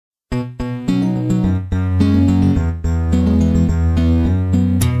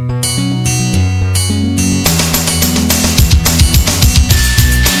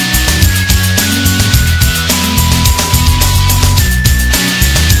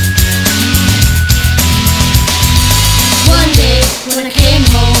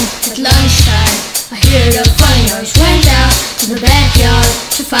lunchtime, I heard a funny noise. Went out to the backyard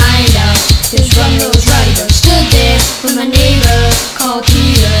to find out. It was one of those rowdy boys. Stood there when my neighbor called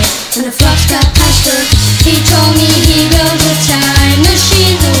Peter, and the flux got past her. He told me he built a time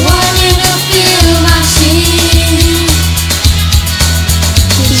machine, the one in a film I've seen.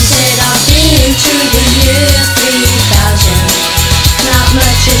 He said, I've been to the year 3000. Not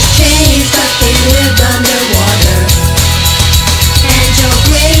much has changed, but they lived underwater. And your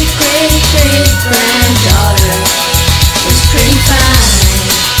great-great-great-granddaughter was pretty fine.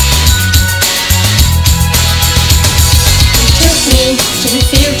 He took me to the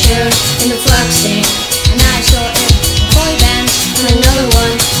future in the flux scene, and I saw a boy band, and another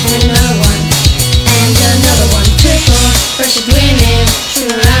one, and another one, and another one. Triple versus women,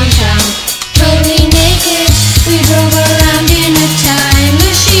 strewn around town, totally naked. We drove around in a time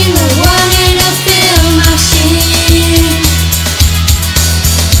machine, the one in a film I've seen.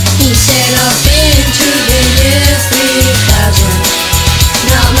 He said, I've been to the year 3000.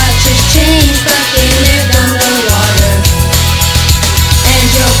 Not much has changed, but they lived underwater. And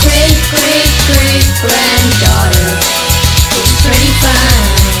your great-great-great-granddaughter was pretty fine.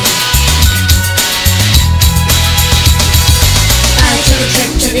 I took a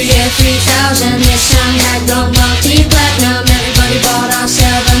trip to the year 3000. This song had gone multi-platinum. Everybody bought our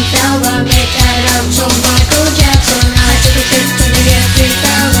 7th album. It had outsold Michael Jackson. I took a trip to the year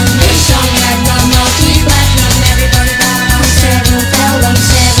 3000. This song had gone multi-platinum. Everybody bought our 7th album.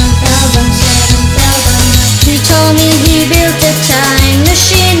 7th album, 7th album. He told me he built a time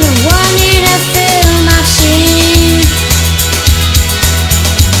machine, the one in a film I've seen.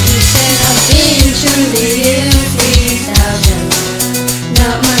 He said, I've been to the year 3000.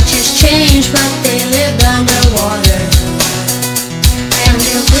 Not much has changed, but they lived underwater. And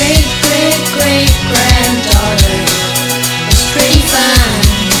your great-great-great-granddaughter was pretty fine.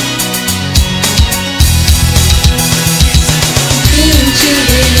 Been to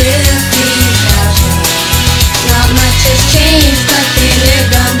the year 3000. Not much has changed, but they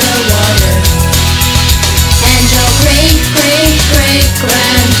lived underwater. And your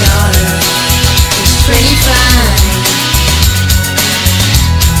great-great-great-granddaughter was pretty fine.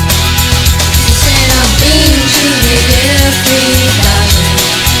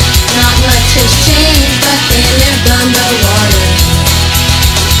 Not much has changed, but they lived underwater.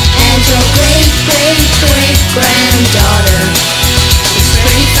 And your great-great-great-granddaughter is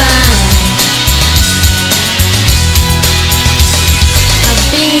pretty fine. I've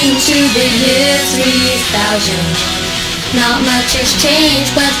been to the year 3000. Not much has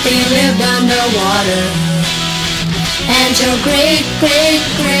changed, but they lived underwater. And your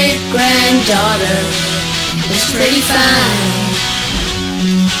great-great-great-granddaughter is pretty fine.